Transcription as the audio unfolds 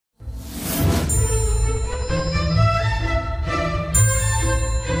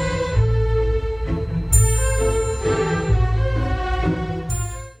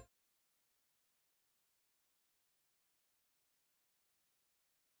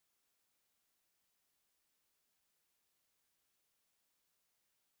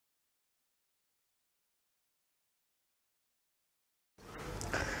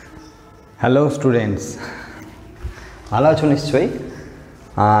Hello students, ভালো আছো নিশ্চয়ই।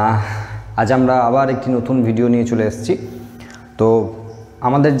 আজ আমরা আবার একটি নতুন ভিডিও নিয়ে চলে এসেছি। তো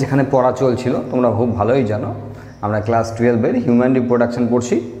আমাদের যেখানে পড়া চলছিল তোমরা খুব ভালোই জানো, আমরা ক্লাস 12-এর হিউম্যান রিপ্রোডাকশন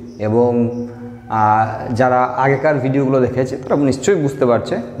পড়ছি এবং যারা আগেকার ভিডিওগুলো দেখেছে তারা নিশ্চয়ই বুঝতে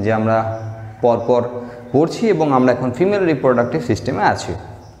পারছে যে আমরা পরপর পড়ছি এবং আমরা এখন ফিমেল রিপ্রোডাক্টিভ সিস্টেমে আছি।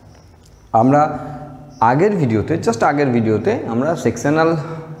 আমরা আগের ভিডিওতে আমরা সেকশনাল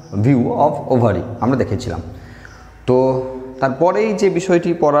ভিউ অফ ওভারি আমরা দেখেছিলাম। তো তারপরেই যে বিষয়টি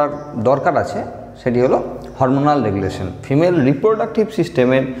পড়ার দরকার আছে সেটি হলো হরমোনাল রেগুলেশন। ফিমেল রিপ্রোডাক্টিভ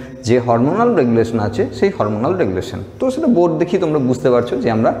সিস্টেমের যে হরমোনাল রেগুলেশন আছে সেই হরমোনাল রেগুলেশন, তো সেটা বোর্ড দেখি তোমরা বুঝতে পারছো যে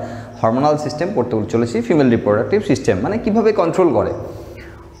আমরা হরমোনাল সিস্টেম পড়তে চলেছি। ফিমেল রিপ্রোডাক্টিভ সিস্টেম মানে কিভাবে কন্ট্রোল করে।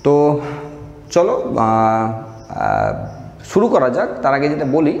 তো চলো শুরু করা যাক। তার আগে যেটা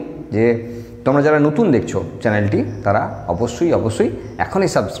বলি যে তোমরা যারা নতুন দেখছো চ্যানেলটি তারা অবশ্যই এখনই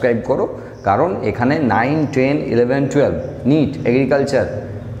সাবস্ক্রাইব করো, কারণ এখানে 9, 10, 11, 12 নিট, এগ্রিকালচার,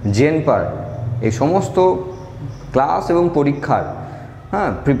 জেনপার এই সমস্ত ক্লাস এবং পরীক্ষার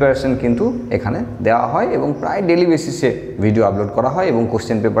প্রিপারেশন কিন্তু এখানে দেওয়া হয় এবং প্রায় ডেলি বেসিসে ভিডিও আপলোড করা হয় এবং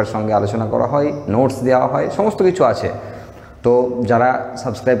কোশ্চেন পেপার সঙ্গে আলোচনা করা হয়, নোটস দেওয়া হয়, সমস্ত কিছু আছে। তো যারা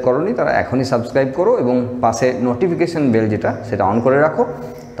সাবস্ক্রাইব করোনি তারা এখনই সাবস্ক্রাইব করো এবং পাশে নোটিফিকেশান বেল যেটা সেটা অন করে রাখো,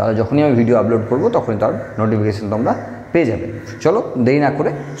 তাহলে যখনই আমি ভিডিও আপলোড করব তখনই তার নোটিফিকেশান তোমরা পেয়ে যাবে। চলো দেরি না করে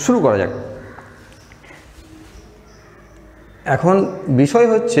শুরু করা যাক। এখন বিষয়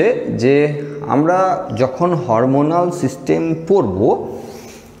হচ্ছে যে আমরা যখন হরমোনাল সিস্টেম পড়ব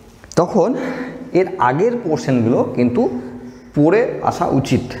তখন এর আগের পোর্শনগুলো কিন্তু পড়ে আসা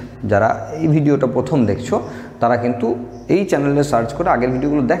উচিত। যারা এই ভিডিওটা প্রথম দেখছো তারা কিন্তু এই চ্যানেলে সার্চ করে আগের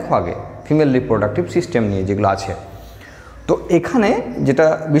ভিডিওগুলো দেখো আগে, ফিমেল রিপ্রোডাক্টিভ সিস্টেম নিয়ে যেগুলো আছে। তো এখানে যেটা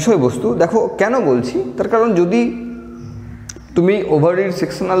বিষয়বস্তু দেখো, কেন বলছি তার কারণ যদি তুমি ওভারির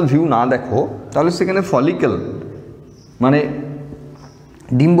সেকশনাল ভিউ না দেখো তাহলে সেখানে ফলিকেল মানে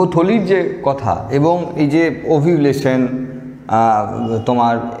ডিম্বথলির যে কথা এবং এই যে ওভিউলেশন,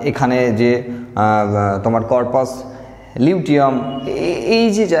 তোমার এখানে যে তোমার কর্পাস লিউটিয়াম, এই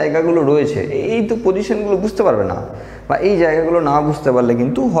যে জায়গাগুলো রয়েছে এই তো পজিশনগুলো বুঝতে পারবে না, বা এই জায়গাগুলো না বুঝতে পারলে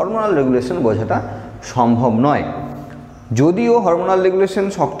কিন্তু হরমোনাল রেগুলেশন বোঝাটা সম্ভব নয়। যদিও হরমোনাল রেগুলেশন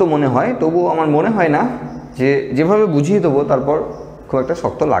শক্ত মনে হয়, তবুও আমার মনে হয় না যে যেভাবে বুঝিয়ে দেবো তারপর খুব একটা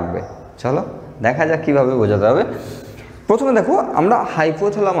শক্ত লাগবে। চলো দেখা যাক কীভাবে বোঝাতে হবে। প্রথমে দেখো, আমরা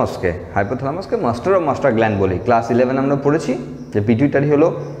হাইপোথ্যালামাসকে মাস্টার অফ মাস্টার গ্ল্যান্ড বলি। ক্লাস 11 আমরা পড়েছি যে পিটুইটারি হলো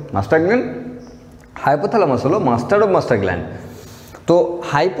মাস্টার গ্ল্যান্ড, হাইপোথ্যালামাস হলো মাস্টার অফ মাস্টার গ্ল্যান্ড। তো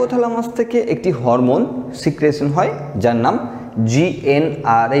হাইপোথ্যালামাস থেকে একটি হরমোন সিক্রেশন হয় যার নাম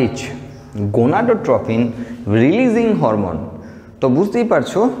GnRH, গোনাডোট্রপিন রিলিজিং হরমোন। তো বুঝতেই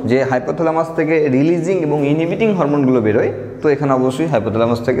পারছো যে হাইপোথ্যালামাস থেকে রিলিজিং এবং ইনহিবিটিং হরমোনগুলো বেরোয়। তো এখানে অবশ্যই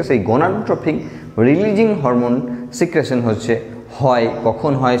হাইপোথ্যালামাস থেকে সেই গোনাডোট্রপিক রিলিজিং হরমোন সিক্রেশন হয়।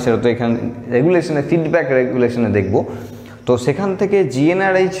 কখন হয় সেটা তো এখানে রেগুলেশনে, ফিডব্যাক রেগুলেশনে দেখব। তো সেখান থেকে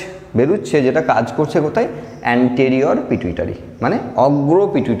GnRH বেরোচ্ছে, যেটা কাজ করছে কোথায়? অ্যান্টেরিয়র পিটুইটারি মানে অগ্র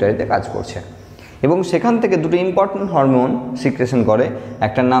পিটুইটারিতে কাজ করছে। এবং সেখান থেকে দুটো ইম্পর্টেন্ট হরমোন সিক্রেশন করে,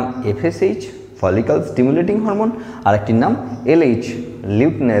 একটার নাম FSH ফলিকল স্টিমুলেটিং হরমোন, আর একটির নাম LH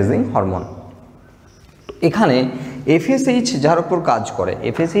লিউটিনাইজিং হরমোন। এখানে FSH যার উপর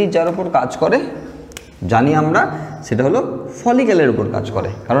কাজ করে জানি আমরা, সেটা হলো ফলিকেলের উপর কাজ করে।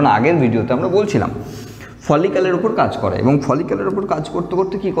 কারণ আগের ভিডিওতে আমরা বলছিলাম ফলিকেলের উপর কাজ করে এবং ফলিকেলের উপর কাজ করতে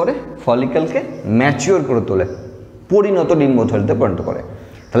করতে কী করে? ফলিকেলকে ম্যাচিওর করে তোলে, পরিণত ডিম্বথলিতে পরিণত করে।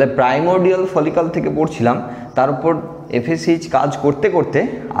 তাহলে প্রাইমোর্ডিয়াল ফলিকল থেকে পড়ছিলাম, তার উপর FSH কাজ করতে করতে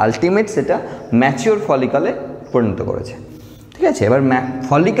আলটিমেট সেটা ম্যাচিওর ফলিকলে পরিণত করেছে। ঠিক আছে, এবার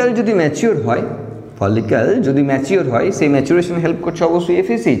ফলিকল যদি ম্যাচিওর হয় সেই ম্যাচুরেশন হেল্প করছে অবশ্যই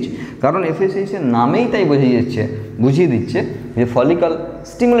FSH, কারণ FSH এর নামেই তাই বুঝিয়ে দিচ্ছে যে ফলিকল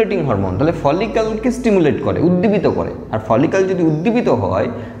স্টিমুলেটিং হরমোন। তাহলে ফলিকলকে স্টিমুলেট করে, উদ্দীপিত করে, আর ফলিকল যদি উদ্দীপিত হয়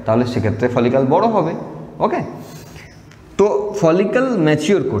তাহলে সেক্ষেত্রে ফলিকল বড় হবে। ওকে, তো ফলিকল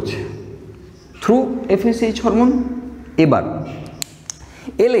ম্যাচিওর করছে থ্রু FSH হরমোন। এবার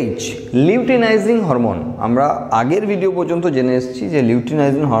LH লিউটিনাইজিং হরমোন, আমরা আগের ভিডিও পর্যন্ত জেনে এসেছি যে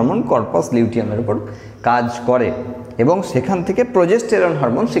লিউটিনাইজিং হরমোন কর্পাস লিউটিয়ামের উপর কাজ করে এবং সেখান থেকে প্রজেস্টেরন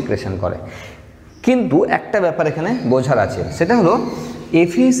হরমোন সিক্রেশন করে। কিন্তু একটা ব্যাপার এখানে বোঝার আছে, সেটা হলো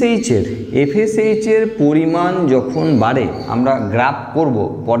FSH এর পরিমাণ যখন বাড়ে, আমরা গ্রাফ করব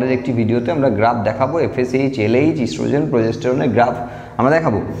পরের একটি ভিডিওতে, আমরা গ্রাফ দেখাবো FSH, LH, ইস্ট্রোজেন, প্রজেস্টেরনের গ্রাফ আমরা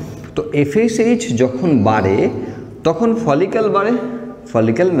দেখাবো। তো FSH যখন বাড়ে তখন ফলিকল বাড়ে,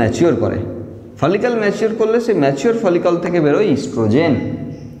 ফলিকল ম্যাচিওর করে, ফলিকল ম্যাচিওর করলে সেই ম্যাচিওর ফলিকল থেকে বেরোয়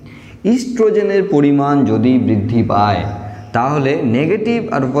ইস্ট্রোজেনের পরিমাণ যদি বৃদ্ধি পায় তাহলে নেগেটিভ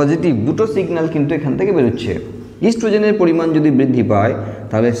আর পজিটিভ দুটো সিগন্যাল কিন্তু এখান থেকে বেরোচ্ছে। ইস্ট্রোজেনের পরিমাণ যদি বৃদ্ধি পায়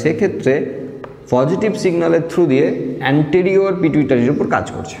তাহলে সেক্ষেত্রে পজিটিভ সিগন্যালের থ্রু দিয়ে অ্যান্টেরিয়র পিটুইটারির উপর কাজ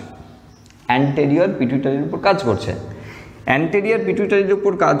করছে, অ্যান্টেরিয়র পিটুইটারির উপর কাজ করছে। অ্যান্টেরিয়র পিটুইটারির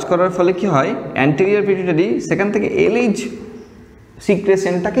উপর কাজ করার ফলে কি হয়, অ্যান্টেরিয়র পিটুইটারি সেখান থেকে এলএইচ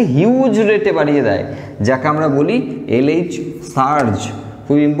সিক্রেশনটাকে হিউজ রেটে বাড়িয়ে দেয়, যাকে আমরা বলি এলএইচ সার্জ।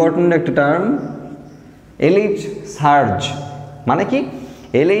 খুব ইম্পর্ট্যান্ট একটা টার্ম, এলএইচ সার্জ মানে কি,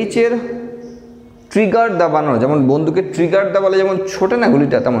 এলএইচের ট্রিগার দাবানো, যেমন বন্দুকের ট্রিগার দাবালে যেমন ছোটে না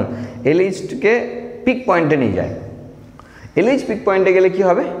গুলিটা, তেমন এলএইচকে পিক পয়েন্টে নিয়ে যায়। এলএইচ পিক পয়েন্টে গেলে কি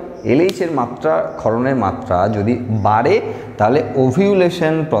হবে, এলএইচের মাত্রা, ক্ষরণের মাত্রা যদি বাড়ে তাহলে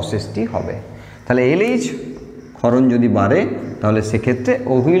ওভিউলেশন প্রসেসটি হবে। তাহলে এলএইচ ক্ষরণ যদি বাড়ে তাহলে সেক্ষেত্রে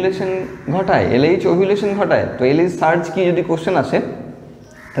ওভিউলেশন ঘটায়, এলএইচ ওভিউলেশন ঘটায়। তো এলএইচ সার্জ কি যদি কোশ্চেন আসে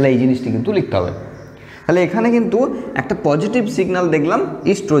তাহলে এই জিনিসটি কিন্তু লিখতে হবে। তাহলে এখানে কিন্তু একটা পজিটিভ সিগন্যাল দেখলাম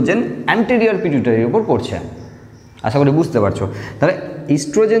ইস্ট্রোজেন অ্যান্টেরিয়র পিটুইটারির উপর পড়ছে, আশা করি বুঝতে পারছো। তাহলে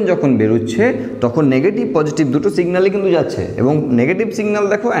ইস্ট্রোজেন যখন বেরোচ্ছে তখন নেগেটিভ পজিটিভ দুটো সিগন্যালই কিন্তু যাচ্ছে, এবং নেগেটিভ সিগন্যাল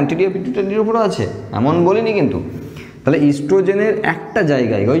দেখো অ্যান্টেরিয়র পিটুইটারির উপরও আছে, এমন বলিনি কিন্তু। তাহলে ইস্ট্রোজেনের একটা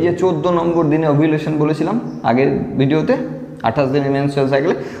জায়গায়, ওই যে 14 নম্বর দিনে ওভিউলেশন বলেছিলাম আগের ভিডিওতে, 28 দিনের মেনস্ট্রুয়াল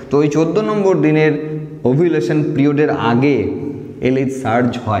সাইকেলে, তো ওই 14 নম্বর দিনের ওভিউলেশন পিরিয়ডের আগে এলএইচ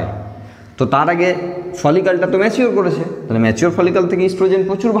সার্জ হয়। তো তার আগে ফলিকালটা তো ম্যাচিওর করেছে, তাহলে ম্যাচিওর ফলিকাল থেকে ইস্ট্রোজেন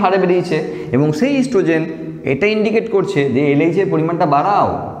প্রচুর ভারে বেরিয়েছে, এবং সেই ইস্ট্রোজেন এটা ইন্ডিকেট করছে যে এলএইচের পরিমাণটা বাড়াও।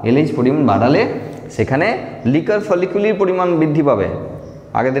 এলএইচ পরিমাণ বাড়ালে সেখানে লিকার ফলিকুলির পরিমাণ বৃদ্ধি পাবে,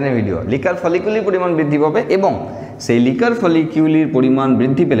 আগের দিনের ভিডিও, লিকার ফলিকুলির পরিমাণ বৃদ্ধি পাবে, এবং সেই লিকার ফলিকুলির পরিমাণ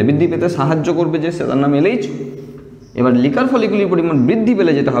বৃদ্ধি পেতে সাহায্য করবে যে সেটার নাম এলএইচ। এবার লিকার ফলিকুলির পরিমাণ বৃদ্ধি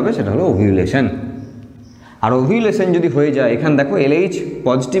পেলে যেটা হবে সেটা হলো ওভিউলেশন। আর ওভিউলেশন যদি হয়ে যায়, এখানে দেখো এলএইচ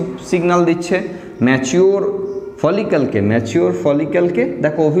পজিটিভ সিগন্যাল দিচ্ছে ম্যাচিওর ফলিক্যালকে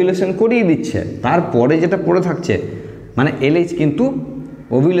দেখো ওভিউলেশন করিয়ে দিচ্ছে, তারপরে যেটা পড়ে থাকছে মানে এলএইচ কিন্তু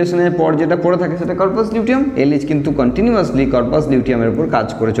ওভিউলেশনের পর যেটা পড়ে থাকে সেটা কর্পাস লিউটিয়াম, এলএইচ কিন্তু কন্টিনিউয়াসলি কর্পাস লিউটিয়ামের উপর কাজ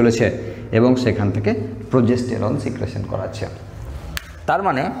করে চলেছে এবং সেখান থেকে প্রোজেস্টেরন সিক্রেশন করাচ্ছে। তার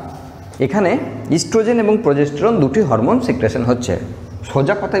মানে এখানে ইস্ট্রোজেন এবং প্রোজেস্টেরন দুটি হরমোন সিক্রেশন হচ্ছে।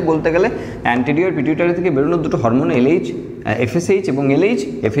 সোজা কথায় বলতে গেলে অ্যান্টেরিয়র পিটুইটারি থেকে বেরোনো দুটো হরমোন এলএইচ, এফএসএইচ এবং এলএইচ।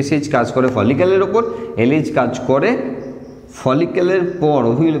 এফএসএইচ কাজ করে ফলিক্যালের ওপর, এলএইচ কাজ করে ফলিক্যালের পর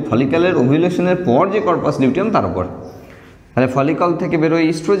ফলিক্যালের ওভিউলেশনের পর যে কর্পাস লিউটিয়াম তার উপর। তাহলে ফলিকল থেকে বেরোয়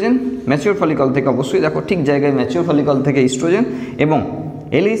ইস্ট্রোজেন, ম্যাচিওর ফলিকল থেকে অবশ্যই দেখো ঠিক জায়গায় ম্যাচিওর ফলিকল থেকে ইস্ট্রোজেন, এবং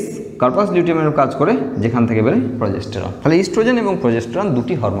এলএইচ কর্পাস লিউটিয়ামের কাজ করে যেখান থেকে বেরোয় প্রজেস্টেরন। তাহলে ইস্ট্রোজেন এবং প্রজেস্টেরন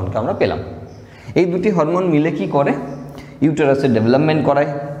দুটি হরমোনকে আমরা পেলাম। এই দুটি হরমোন মিলে কি করে, ইউটেরাসের ডেভেলপমেন্ট করায়,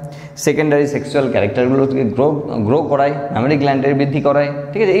 সেকেন্ডারি সেক্সুয়াল ক্যারেক্টারগুলোকে গ্রো করায়, ম্যামারি গ্ল্যান্ডের বৃদ্ধি করায়,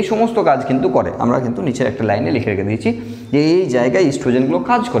 ঠিক আছে, এই সমস্ত কাজ কিন্তু করে। আমরা কিন্তু নিচের একটা লাইনে লিখে রেখে দিয়েছি যে এই জায়গায় ইস্ট্রোজেনগুলো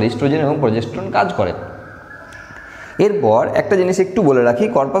কাজ করে, ইস্ট্রোজেন এবং প্রজেস্টেরন কাজ করে। এরপর একটা জিনিস একটু বলে রাখি,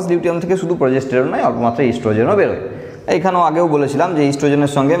 কর্পাস লিউটিয়াম থেকে শুধু প্রজেস্টেরন নয়, অল্প মাত্রায় ইস্ট্রোজেনও বেরোয়। এখানেও আগেও বলেছিলাম যে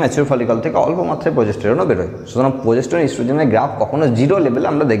ইস্ট্রোজেনের সঙ্গে ম্যাচিওর ফলিকল থেকে অল্প মাত্রায় প্রজেস্টেরনও বেরোয়। সুতরাং প্রজেস্টেরন ইস্ট্রোজেনের গ্রাফ কখনো জিরো লেভেলে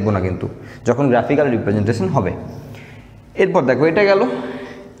আমরা দেখব না কিন্তু, যখন গ্রাফিক্যাল রিপ্রেজেন্টেশন হবে। এরপর দেখো এটা গেল।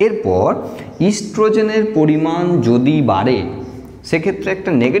 এরপর ইস্ট্রোজেনের পরিমাণ যদি বাড়ে সেক্ষেত্রে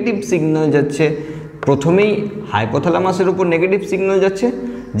একটা নেগেটিভ সিগন্যাল যাচ্ছে, প্রথমেই হাইপোথ্যালামাসের উপর নেগেটিভ সিগন্যাল যাচ্ছে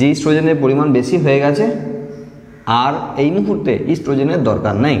যে ইস্ট্রোজেনের পরিমাণ বেশি হয়ে গেছে আর এই মুহূর্তে ইস্ট্রোজেনের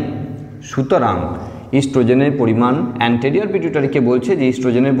দরকার নেই। সুতরাং ইস্ট্রোজেনের পরিমাণ অ্যান্টেরিয়র পিটুইটারিকে বলছে যে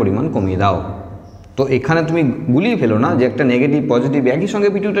ইস্ট্রোজেনের পরিমাণ কমিয়ে দাও। তো এখানে তুমি গুলিয়ে ফেলো না যে একটা নেগেটিভ পজিটিভ একই সঙ্গে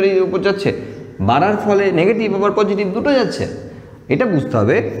পিটুইটারির উপর যাচ্ছে, বাড়ার ফলে নেগেটিভ আবার পজিটিভ দুটো যাচ্ছে। এটা বুঝতে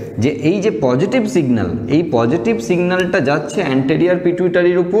হবে যে এই যে পজিটিভ সিগন্যাল, এই পজিটিভ সিগন্যালটা যাচ্ছে অ্যান্টেরিয়র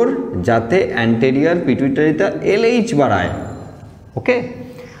পিটুইটারির উপর, যাতে অ্যান্টেরিয়র পিটুইটারিটা এলএইচ বাড়ায়, ওকে।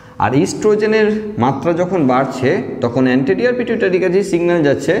 আর ইস্ট্রোজেনের মাত্রা যখন বাড়ছে তখন অ্যান্টেরিয়র পিটুইটারির কাছে সিগন্যাল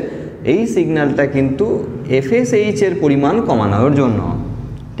যাচ্ছে, এই সিগন্যালটা কিন্তু এফএসএইচ এর পরিমাণ কমানোর জন্য,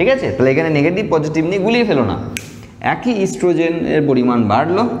 ঠিক আছে। তাহলে এখানে নেগেটিভ পজিটিভ নিয়ে গুলিয়ে ফেলো না, একই ইস্ট্রোজেনের পরিমাণ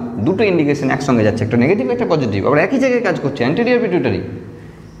বাড়লো, দুটো ইন্ডিকেশন একসঙ্গে যাচ্ছে, একটা নেগেটিভ একটা পজিটিভ, আবার একই জায়গায় কাজ করছে অ্যান্টেরিয়র পিটুইটারি।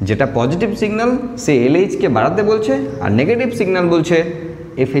 যেটা পজিটিভ সিগন্যাল সে এলএইচকে বাড়াতে বলছে, আর নেগেটিভ সিগন্যাল বলছে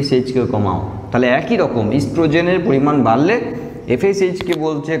এফএসএইচকে কমাও। তাহলে একই রকম ইস্ট্রোজেনের পরিমাণ বাড়লে এফএসএইচকে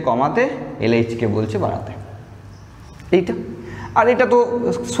বলছে কমাতে, এলএইচকে বলছে বাড়াতে, এইটা। আর এটা তো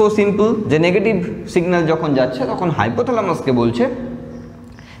সো সিম্পল যে নেগেটিভ সিগন্যাল যখন যাচ্ছে তখন হাইপোথ্যালামাসকে বলছে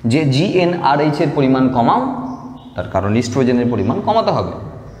যে জিএনআরএইচ এর পরিমাণ কমাও, তার কারণ ইস্ট্রোজেনের পরিমাণ কমাতে হবে।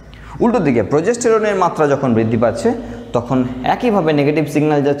 উল্টো দিকে প্রজেস্টেরনের মাত্রা যখন বৃদ্ধি পাচ্ছে তখন একইভাবে নেগেটিভ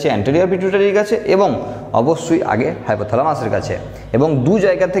সিগন্যাল যাচ্ছে অ্যান্টেরিয়র পিটুইটারির কাছে এবং অবশ্যই আগে হাইপোথ্যালামাসের কাছে, এবং দু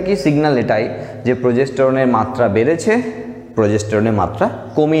জায়গা থেকেই সিগন্যাল এটাই যে প্রজেস্টেরনের মাত্রা বেড়েছে প্রজেস্টেরনের মাত্রা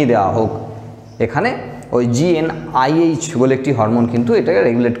কমিয়ে দেওয়া হোক। এখানে ওই GnIH বলে একটি হরমোন কিন্তু এটাকে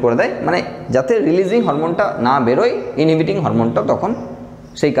রেগুলেট করে দেয়, মানে যাতে রিলিজিং হরমোনটা না বেরোয়, ইনহিবিটিং হরমোনটা তখন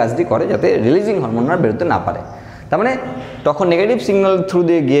সেই কাজটি করে যাতে রিলিজিং হরমোনটা বেরোতে না পারে। তার মানে তখন নেগেটিভ সিগন্যাল থ্রু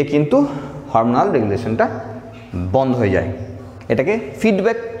দিয়ে গিয়ে কিন্তু হরমোনাল রেগুলেশনটা বন্ধ হয়ে যায়। এটাকে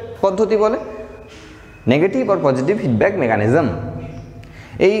ফিডব্যাক পদ্ধতি বলে, নেগেটিভ আর পজিটিভ ফিডব্যাক মেকানিজম।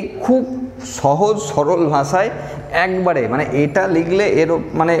 এই খুব সহজ সরল ভাষায় একবারে মানে এটা লিখলে এর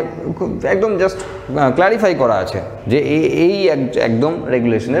মানে একদম জাস্ট ক্লারিফাই করা আছে যে এই একদম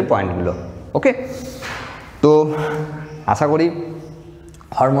রেগুলেশনের পয়েন্টগুলো। ওকে, তো আশা করি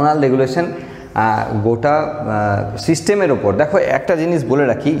হরমোনাল রেগুলেশন গোটা সিস্টেমের ওপর, দেখো একটা জিনিস বলে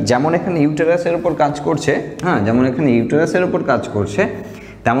রাখি, যেমন এখানে ইউটেরাসের ওপর কাজ করছে, হ্যাঁ যেমন এখানে ইউটেরাসের ওপর কাজ করছে,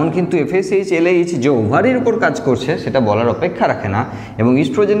 তেমন কিন্তু FSH LH যে ওভারির উপর কাজ করছে সেটা বলার অপেক্ষা রাখে না। এবং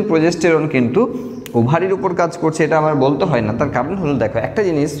ইস্ট্রোজেন প্রজেস্টেরন কিন্তু ওভারির উপর কাজ করছে এটা আমার বলতে হয় না। তার কারণ হলো দেখো একটা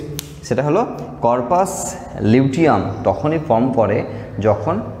জিনিস, সেটা হলো কর্পাস লিউটিয়াম তখনই ফর্ম করে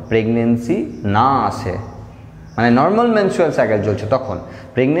যখন প্রেগনেন্সি না আসে, মানে নর্মাল মেনস্ট্রুয়াল সাইকেল চলছে তখন।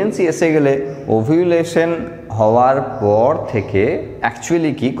 প্রেগনেন্সি এসে গেলে ওভিউলেশন হওয়ার পর থেকে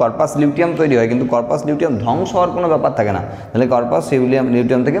অ্যাকচুয়ালি কি কর্পাস লিউটিয়াম তৈরি হয়, কিন্তু কর্পাস লিউটিয়াম ধ্বংস হওয়ার কোনো ব্যাপার থাকে না, তাহলে কর্পাস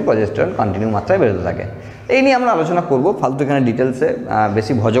লিউটিয়াম থেকে প্রজেস্টেরন কন্টিনিউ মাত্রায় বেরোতে থাকে। এই নিয়ে আমরা আলোচনা করব, ফালতু এখানে ডিটেলসে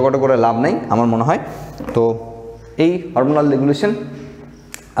বেশি ভজগট করে লাভ নেই আমার মনে হয়। তো এই হরমোনাল রেগুলেশন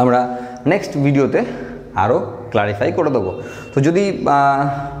আমরা নেক্সট ভিডিওতে আরও ক্লারিফাই করে দেবো। তো যদি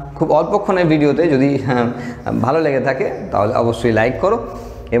খুব অল্পক্ষণের ভিডিওতে যদি ভালো লেগে থাকে তাহলে অবশ্যই লাইক করো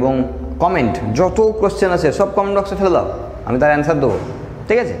এবং কমেন্ট, যত কোশ্চেন আছে সব কমেন্ট বক্সে ফেলে দাও, আমি তার অ্যান্সার দেবো।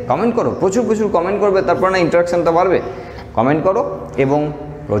 ঠিক আছে, কমেন্ট করো, প্রচুর প্রচুর কমেন্ট করবে, তারপর না ইন্টারাকশানটা বাড়বে। কমেন্ট করো এবং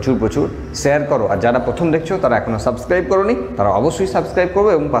প্রচুর প্রচুর শেয়ার করো। আর যারা প্রথম দেখছো তারা এখনও সাবস্ক্রাইব করোনি, তারা অবশ্যই সাবস্ক্রাইব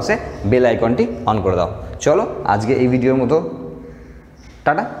করবে এবং পাশে বেল আইকনটি অন করে দাও। চলো আজকে এই ভিডিওর মতো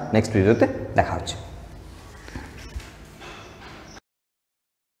টাটা, নেক্সট ভিডিওতে দেখা হচ্ছে।